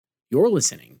You're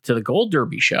listening to The Gold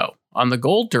Derby Show on the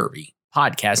Gold Derby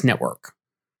Podcast Network.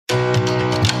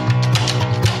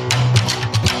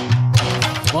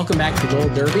 Welcome back to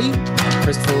Gold Derby. I'm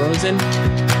Christopher Rosen.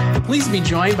 We're pleased to be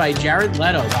joined by Jared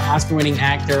Leto, the Oscar-winning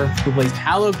actor who plays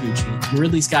Paolo Gucci in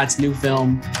Ridley Scott's new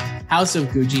film, House of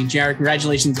Gucci. Jared,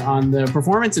 congratulations on the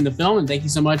performance in the film, and thank you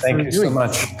so much for doing it. Thank you so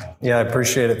much. Yeah, I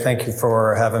appreciate it. Thank you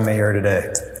for having me here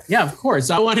today. Yeah, of course.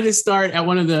 I wanted to start at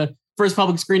one of the first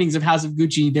public screenings of House of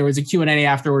Gucci. There was a Q&A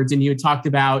afterwards, and you had talked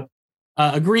about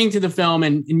agreeing to the film,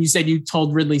 and you said you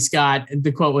told Ridley Scott,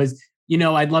 the quote was,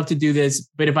 I'd love to do this,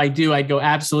 but if I do, I'd go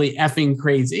absolutely effing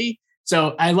crazy.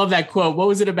 So I love that quote. What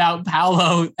was it about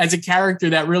Paolo as a character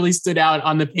that really stood out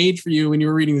on the page for you when you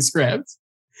were reading the script?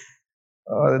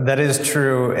 That is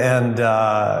true. And,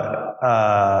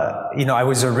 I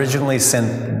was originally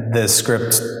sent the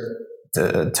script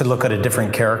to look at a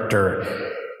different character.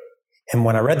 And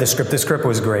when I read the script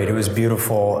was great. It was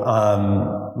beautiful,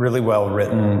 really well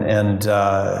written. And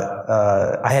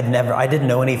I didn't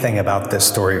know anything about this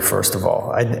story, first of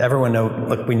all. We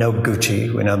know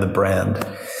Gucci, we know the brand.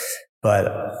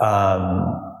 But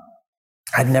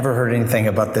I'd never heard anything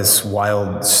about this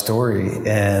wild story.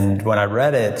 And when I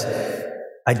read it,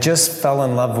 I just fell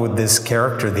in love with this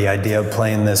character, the idea of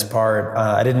playing this part.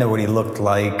 I didn't know what he looked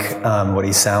like, what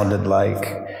he sounded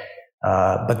like.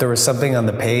 But there was something on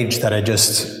the page that I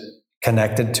just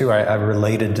connected to. I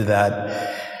related to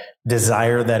that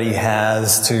desire that he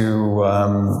has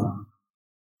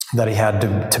that he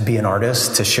had to be an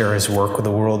artist, to share his work with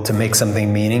the world, to make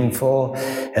something meaningful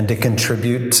and to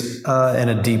contribute in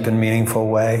a deep and meaningful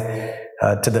way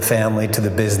to the family, to the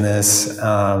business.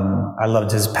 I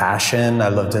loved his passion. I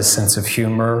loved his sense of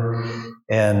humor.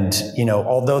 And,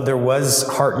 although there was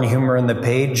heart and humor in the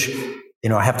page,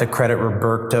 I have to credit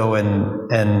Roberto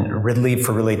and Ridley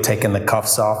for really taking the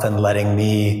cuffs off and letting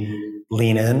me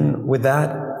lean in with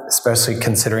that, especially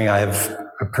considering I have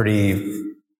a pretty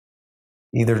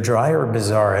either dry or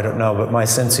bizarre, I don't know, but my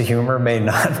sense of humor may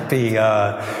not be,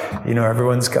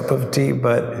 everyone's cup of tea,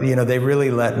 but, they really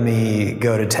let me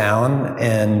go to town.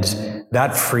 And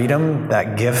that freedom,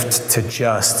 that gift to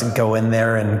just go in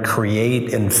there and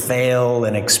create and fail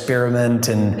and experiment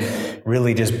and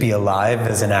really just be alive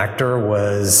as an actor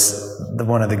was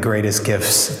one of the greatest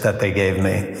gifts that they gave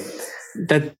me.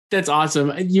 That's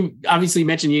awesome. You obviously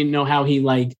mentioned, how he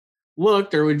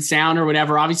looked or would sound or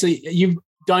whatever. Obviously, you've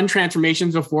done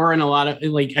transformations before, and a lot of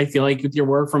I feel like with your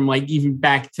work from even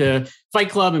back to Fight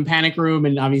Club and Panic Room,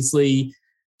 and obviously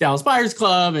Dallas Buyers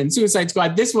Club and Suicide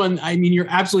Squad. This one, you're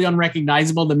absolutely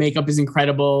unrecognizable. The makeup is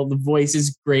incredible. The voice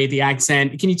is great. The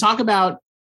accent. Can you talk about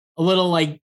a little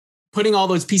putting all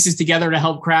those pieces together to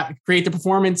help create the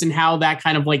performance and how that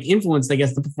kind of influenced, I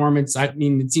guess, the performance?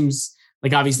 It seems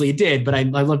like obviously it did, but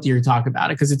I'd love to hear you talk about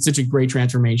it because it's such a great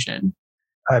transformation.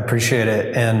 I appreciate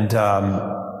it. And,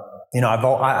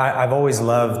 I've always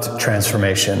loved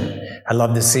transformation. I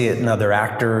love to see it in other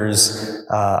actors.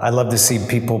 I love to see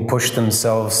people push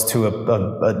themselves to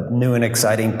a new and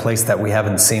exciting place that we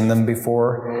haven't seen them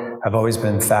before. I've always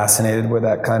been fascinated with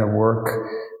that kind of work.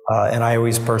 And I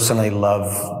always personally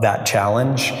love that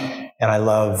challenge. And I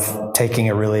love taking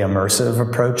a really immersive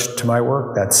approach to my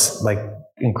work. That's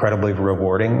incredibly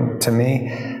rewarding to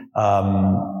me.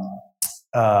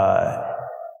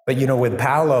 But, with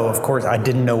Paolo, of course, I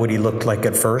didn't know what he looked like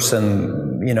at first.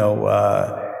 And,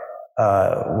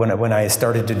 when I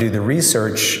started to do the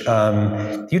research,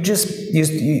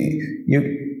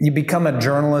 you become a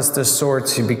journalist of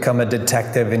sorts, you become a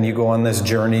detective, and you go on this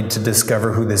journey to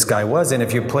discover who this guy was. And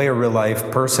if you play a real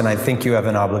life person, I think you have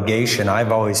an obligation.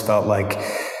 I've always felt like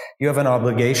you have an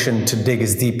obligation to dig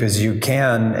as deep as you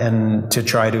can and to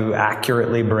try to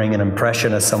accurately bring an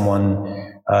impression of someone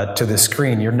to the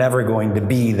screen. You're never going to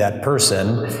be that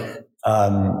person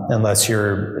unless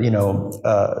you're,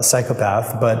 a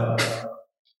psychopath. But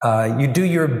you do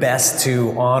your best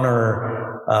to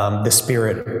honor the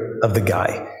spirit of the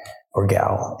guy or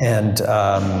gal. And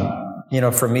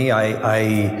for me,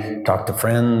 I talked to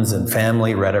friends and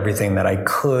family, read everything that I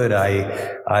could.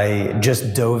 I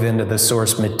just dove into the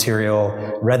source material,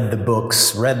 read the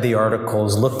books, read the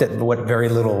articles, looked at what very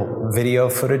little video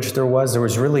footage there was. There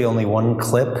was really only one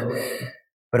clip,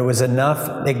 but it was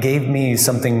enough. It gave me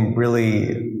something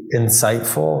really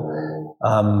insightful.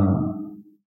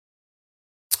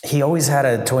 He always had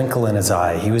a twinkle in his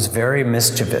eye. He was very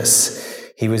mischievous.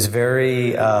 He was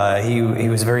very he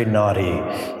was very naughty,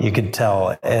 you could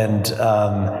tell, and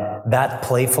that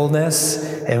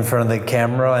playfulness in front of the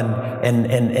camera,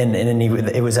 and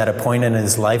it was at a point in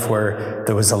his life where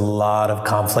there was a lot of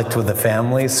conflict with the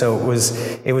family. So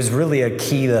it was really a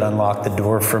key that unlocked the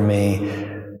door for me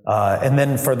And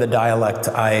then for the dialect,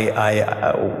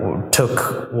 I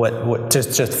took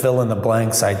just fill in the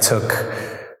blanks. I took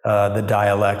the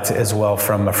dialect as well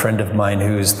from a friend of mine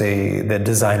who's the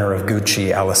designer of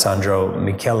Gucci, Alessandro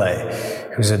Michele,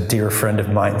 who's a dear friend of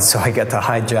mine. So I got to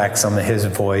hijack some of his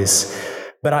voice.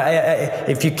 But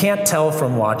if you can't tell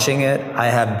from watching it, I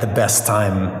had the best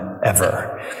time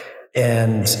ever.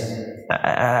 And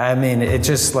I mean, it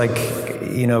just like,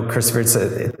 Christopher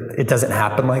said, it doesn't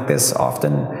happen like this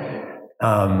often.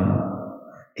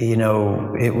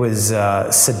 It was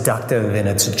seductive in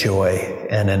its joy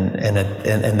and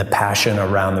in the passion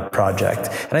around the project.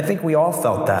 And I think we all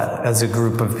felt that as a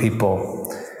group of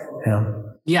people.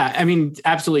 Yeah, I mean,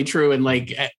 absolutely true. And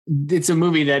like, it's a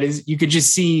movie that you could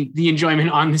just see the enjoyment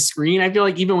on the screen. I feel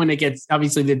like even when it gets,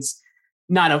 obviously that's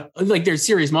not there's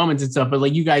serious moments and stuff, but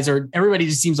like everybody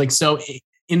just seems like so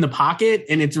in the pocket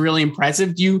and it's really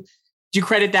impressive. Do you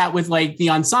credit that with like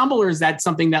the ensemble, or is that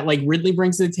something that like Ridley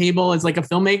brings to the table as like a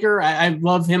filmmaker? I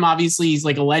love him. Obviously he's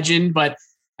like a legend, but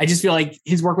I just feel like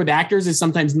his work with actors is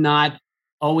sometimes not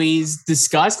always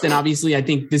discussed. And obviously I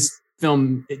think this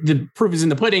film, the proof is in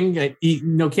the pudding,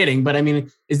 no kidding. But I mean,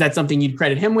 is that something you'd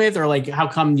credit him with, or like, how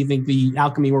come you think the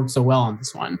alchemy worked so well on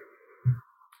this one?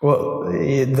 Well,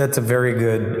 that's a very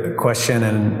good question.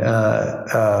 And,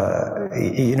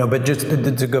 but just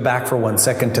to go back for 1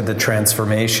 second to the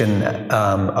transformation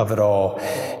of it all,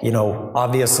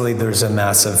 obviously there's a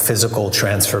massive physical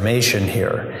transformation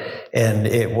here, and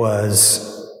it was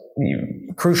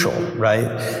crucial,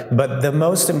 right? But the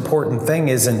most important thing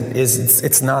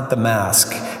it's not the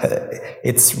mask.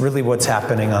 It's really what's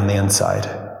happening on the inside.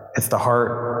 It's the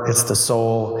heart, it's the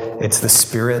soul, it's the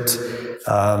spirit.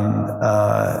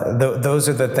 Those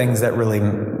are the things that really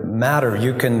matter.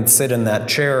 You can sit in that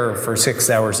chair for 6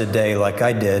 hours a day like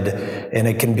I did, and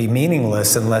it can be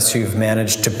meaningless unless you've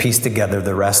managed to piece together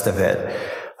the rest of it.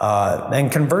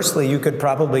 And conversely, you could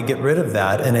probably get rid of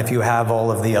that, and if you have all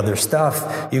of the other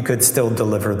stuff, you could still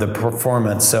deliver the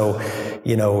performance. So,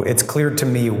 it's clear to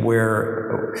me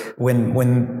where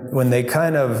when they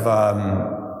kind of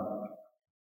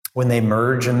when they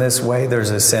merge in this way, there's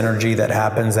a synergy that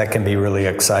happens that can be really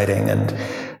exciting. And,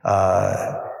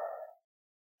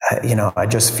 I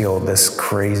just feel this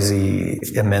crazy,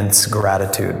 immense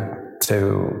gratitude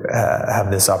to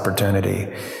have this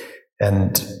opportunity.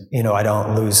 And, I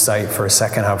don't lose sight for a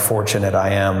second how fortunate I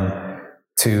am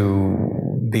to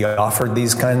be offered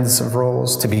these kinds of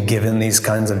roles, to be given these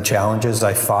kinds of challenges.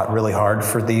 I fought really hard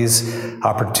for these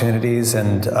opportunities,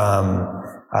 and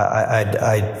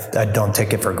I don't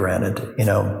take it for granted,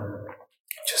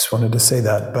 Just wanted to say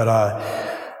that.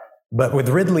 But with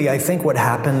Ridley, I think what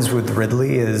happens with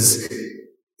Ridley is,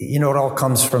 it all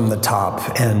comes from the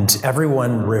top, and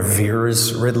everyone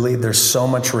reveres Ridley. There's so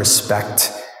much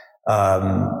respect,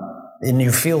 and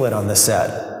you feel it on the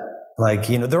set. Like,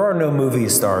 there are no movie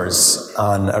stars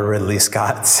on a Ridley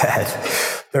Scott set.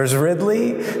 There's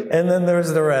Ridley, and then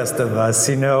there's the rest of us,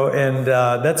 and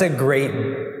that's a great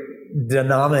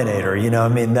denominator,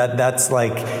 that's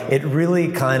like, it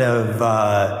really kind of,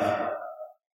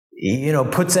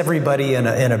 puts everybody in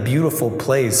a beautiful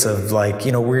place of like,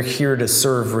 we're here to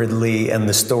serve Ridley and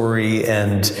the story.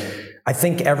 And I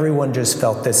think everyone just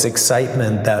felt this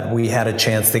excitement that we had a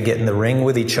chance to get in the ring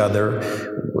with each other,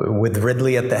 with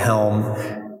Ridley at the helm,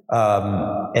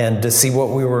 and to see what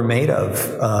we were made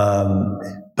of.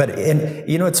 But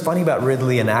it's funny about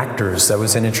Ridley and actors. That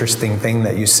was an interesting thing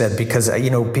that you said, because,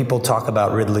 people talk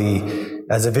about Ridley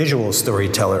as a visual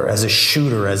storyteller, as a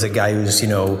shooter, as a guy who's,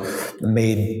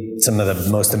 made some of the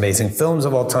most amazing films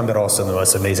of all time, but also the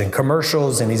most amazing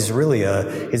commercials. And he's really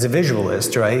he's a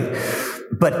visualist, right?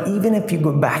 But even if you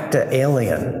go back to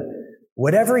Alien,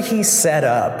 whatever he set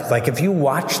up, like if you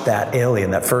watch that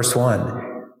Alien, that first one,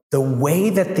 the way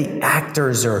that the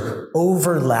actors are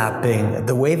overlapping,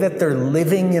 the way that they're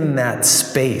living in that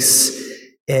space.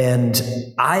 And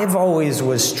I've always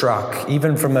was struck,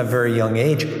 even from a very young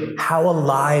age, how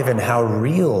alive and how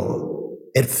real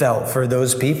it felt for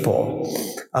those people.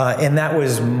 And that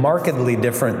was markedly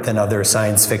different than other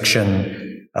science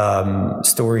fiction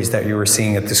stories that you were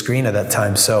seeing at the screen at that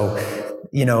time. So,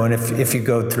 and if you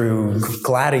go through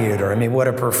Gladiator, I mean, what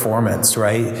a performance,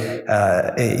 right?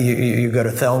 You go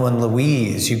to Thelma and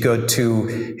Louise, you go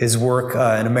to his work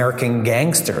in American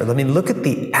Gangster. I mean, look at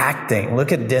the acting,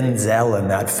 look at Denzel in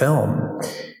that film.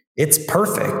 It's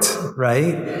perfect,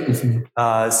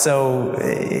 right? So,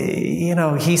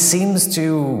 he seems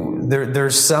to,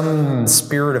 there's some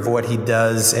spirit of what he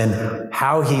does and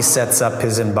how he sets up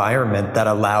his environment that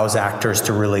allows actors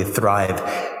to really thrive.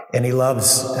 And he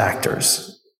loves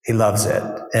actors. He loves it.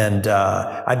 And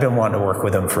I've been wanting to work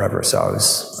with him forever, so I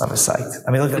was psyched.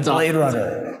 I mean, look at Blade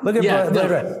Runner. Look at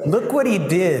Blade Runner. Look what he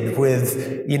did with,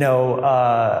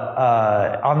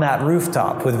 on that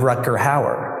rooftop with Rutger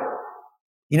Hauer.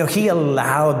 He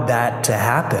allowed that to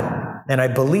happen. And I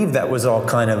believe that was all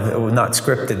kind of, it was not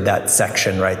scripted, that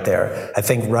section right there. I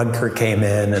think Rutger came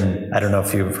in, and I don't know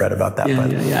if you've read about that,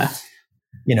 but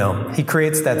he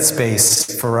creates that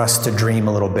space for us to dream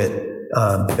a little bit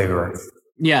bigger.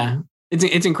 Yeah,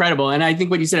 it's incredible. And I think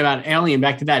what you said about Alien,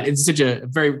 back to that, it's such a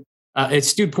very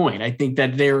astute point. I think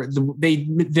that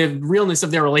the realness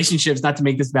of their relationships, not to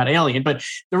make this about Alien, but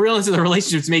the realness of the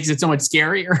relationships makes it so much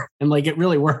scarier, and it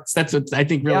really works. That's what I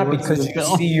think really works. Because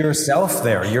you see yourself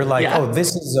there. You're like, oh,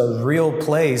 this is a real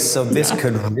place, so this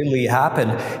could really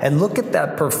happen. And look at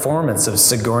that performance of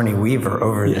Sigourney Weaver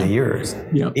over the years.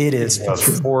 Yep. It is a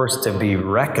force to be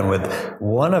reckoned with.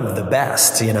 One of the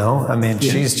best, I mean,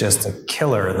 she's just a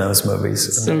killer in those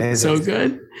movies. So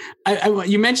good.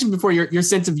 You mentioned before your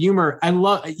sense of humor. I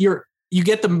love you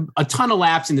get a ton of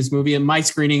laughs in this movie. In my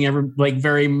screening,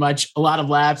 very much a lot of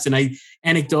laughs. And I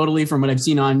anecdotally, from what I've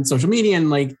seen on social media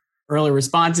and early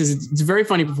responses, it's a very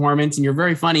funny performance, and you're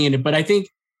very funny in it. But I think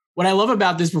what I love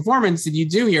about this performance that you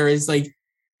do here is I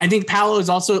think Paolo is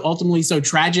also ultimately so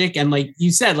tragic, and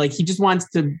you said, he just wants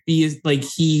to be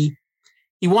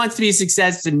he wants to be a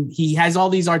success, and he has all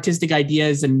these artistic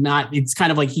ideas, and it's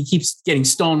kind of he keeps getting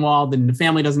stonewalled, and the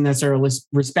family doesn't necessarily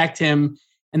respect him.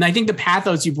 And I think the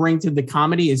pathos you bring to the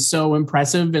comedy is so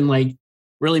impressive, and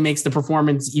really makes the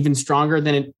performance even stronger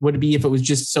than it would be if it was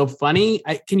just so funny.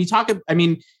 Can you talk? I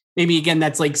mean, maybe again,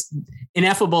 that's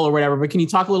ineffable or whatever, but can you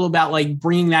talk a little about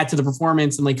bringing that to the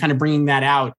performance and kind of bringing that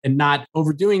out and not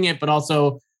overdoing it, but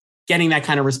also getting that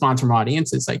kind of response from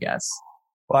audiences, I guess?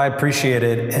 Well, I appreciate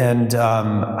it. And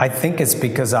I think it's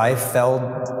because I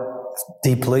felt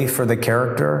deeply for the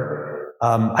character.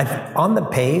 On the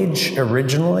page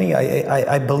originally,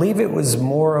 I believe it was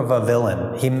more of a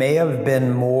villain. He may have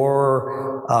been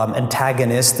more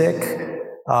antagonistic,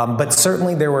 but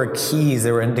certainly there were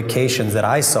indications that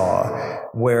I saw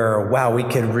where, wow, we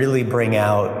could really bring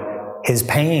out his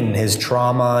pain, his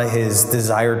trauma, his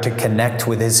desire to connect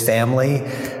with his family,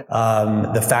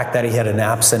 the fact that he had an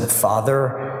absent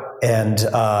father. And,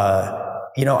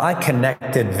 I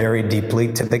connected very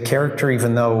deeply to the character,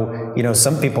 even though,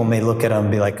 some people may look at him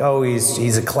and be like, oh,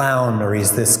 he's a clown, or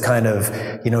he's this kind of,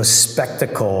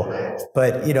 spectacle.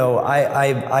 But,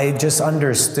 I just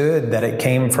understood that it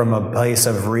came from a place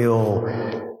of real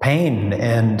pain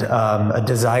and a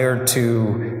desire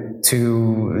to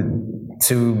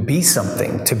be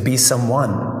something, to be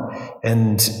someone.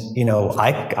 And,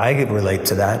 I relate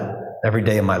to that every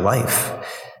day of my life.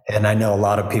 And I know a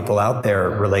lot of people out there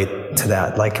relate to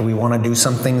that. We want to do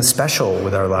something special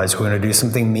with our lives. We want to do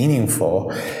something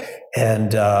meaningful.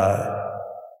 And, I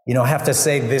have to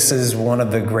say, this is one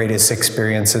of the greatest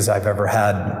experiences I've ever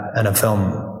had in a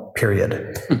film,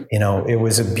 period. It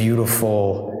was a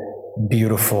beautiful,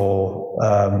 beautiful,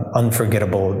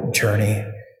 unforgettable journey.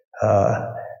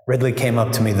 Ridley came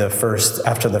up to me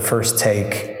after the first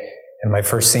take, and my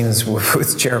first scene was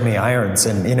with Jeremy Irons,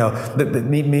 and me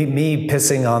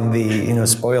pissing on the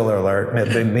spoiler alert,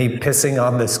 me pissing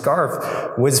on the scarf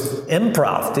was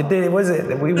improv.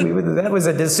 That was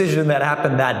a decision that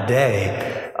happened that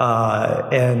day,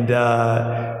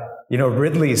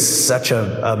 Ridley's such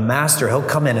a master. He'll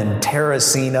come in and tear a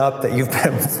scene up that you've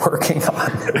been working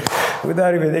on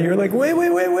without even. You're like, wait,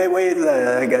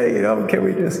 can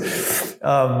we just?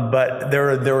 But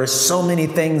there were so many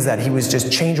things that he was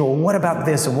just changing. Well, what about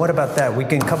this and what about that? We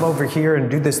can come over here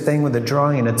and do this thing with the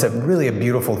drawing, and it's really a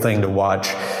beautiful thing to watch.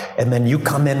 And then you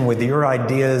come in with your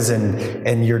ideas,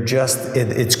 and you're just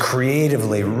it's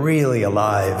creatively really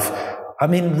alive. I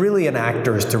mean, really an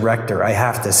actor's director, I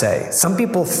have to say. Some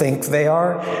people think they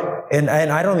are, and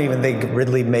I don't even think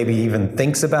Ridley maybe even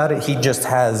thinks about it. He just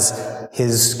has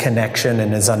his connection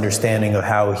and his understanding of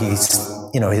how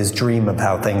his dream of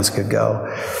how things could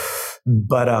go.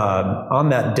 But on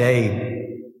that day,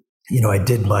 I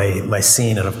did my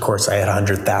scene, and of course I had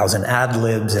 100,000 ad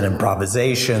libs and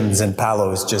improvisations, and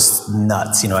Paolo was just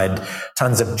nuts. I had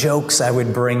tons of jokes I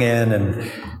would bring in,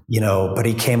 and but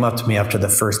he came up to me after the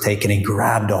first take and he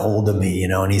grabbed a hold of me,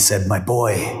 and he said, "My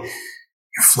boy,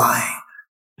 you're flying."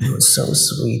 It was so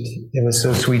sweet. It was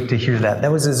so sweet to hear that.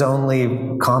 That was his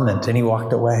only comment, and he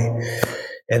walked away.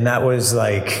 And that was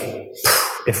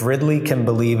if Ridley can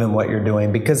believe in what you're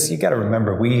doing, because you got to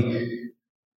remember,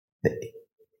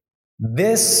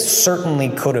 this certainly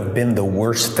could have been the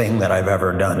worst thing that I've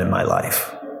ever done in my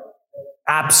life.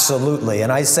 Absolutely.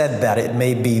 And I said that it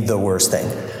may be the worst thing.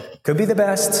 Could be the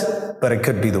best, but it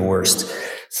could be the worst.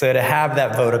 So to have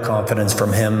that vote of confidence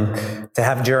from him, to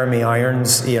have Jeremy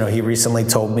Irons, he recently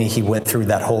told me he went through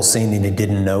that whole scene and he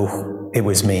didn't know it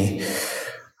was me.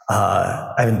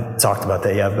 I haven't talked about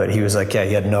that yet, but he was like, yeah,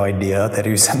 he had no idea that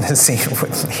he was in the scene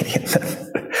with me,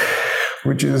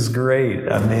 which is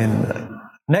great. I mean,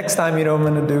 next time, I'm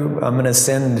going to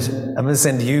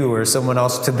send you or someone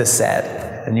else to the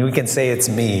set, and you can say it's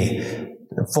me,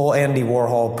 full Andy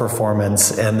Warhol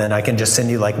performance, and then I can just send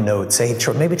you like notes. Say,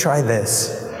 maybe try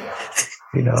this.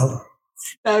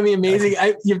 That'd be amazing.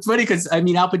 It's funny because Al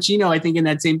Pacino, I think in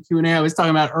that same Q&A I was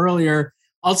talking about earlier,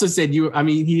 also said he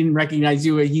didn't recognize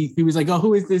you. He was like, oh,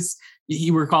 who is this?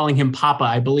 You were calling him Papa,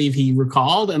 I believe he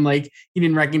recalled, and like he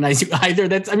didn't recognize you either.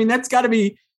 That's got to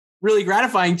be really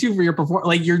gratifying too for your performance.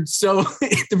 Like you're so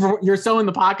in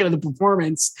the pocket of the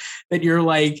performance that you're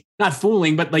like not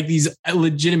fooling, but like these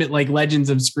legitimate like legends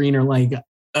of screen are like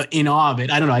in awe of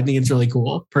it. I don't know. I think it's really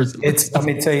cool. Personally, let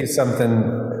me tell you something,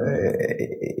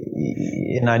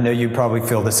 and I know you probably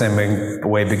feel the same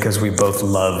way because we both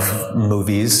love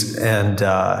movies. And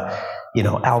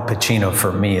Al Pacino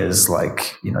for me is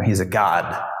like he's a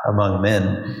god among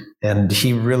men, and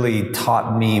he really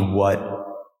taught me what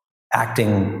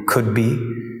acting could be,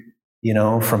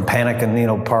 from Panic in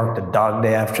Needle Park to Dog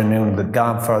Day Afternoon, The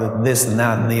Godfather, this and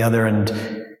that and the other. And,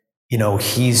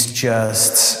 he's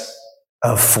just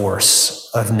a force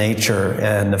of nature.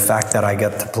 And the fact that I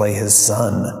get to play his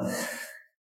son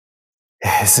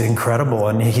is incredible.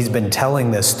 And he's been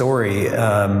telling this story.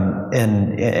 I don't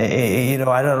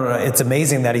know, it's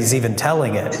amazing that he's even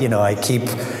telling it.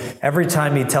 Every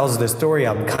time he tells the story,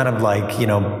 I'm kind of like,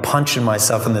 punching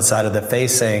myself in the side of the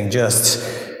face saying, just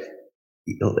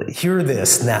hear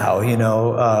this now,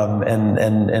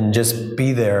 and just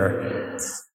be there.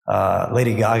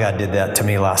 Lady Gaga did that to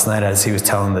me last night as he was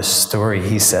telling the story.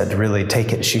 He said, really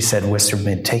take it. She said, whispered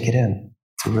me, take it in.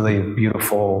 It's a really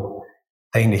beautiful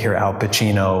thing to hear Al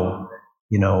Pacino,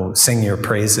 sing your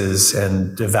praises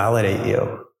and to validate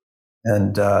you.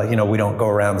 And, we don't go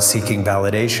around seeking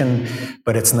validation,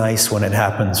 but it's nice when it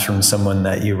happens from someone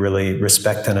that you really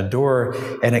respect and adore.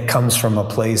 And it comes from a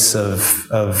place of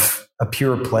a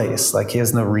pure place. Like he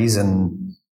has no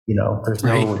reason, there's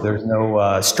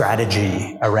no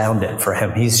strategy around it for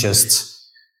him. He's just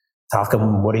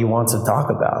talking what he wants to talk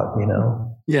about,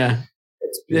 Yeah.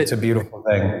 It's a beautiful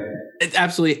thing. It's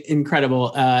absolutely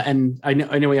incredible. And I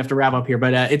know we have to wrap up here,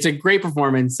 but it's a great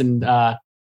performance. And,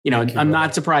 I'm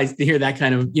not surprised to hear that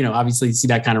kind of, obviously see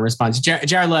that kind of response.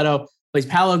 Jared Leto plays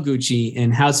Paolo Gucci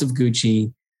in House of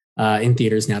Gucci in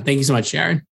theaters now. Thank you so much,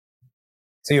 Jared.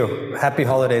 See you. Happy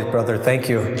holidays, brother. Thank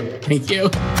you. Thank you.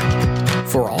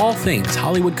 For all things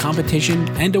Hollywood competition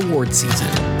and award season,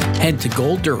 head to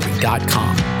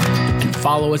goldderby.com and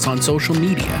follow us on social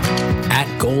media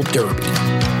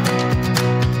 @GoldDerby.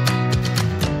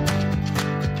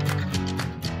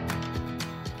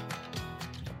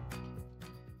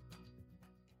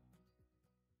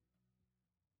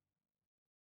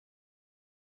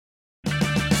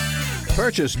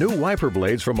 Purchase new wiper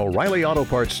blades from O'Reilly Auto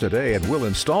Parts today and we'll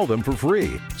install them for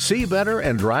free. See better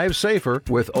and drive safer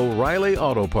with O'Reilly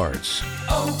Auto Parts.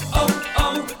 Oh, oh,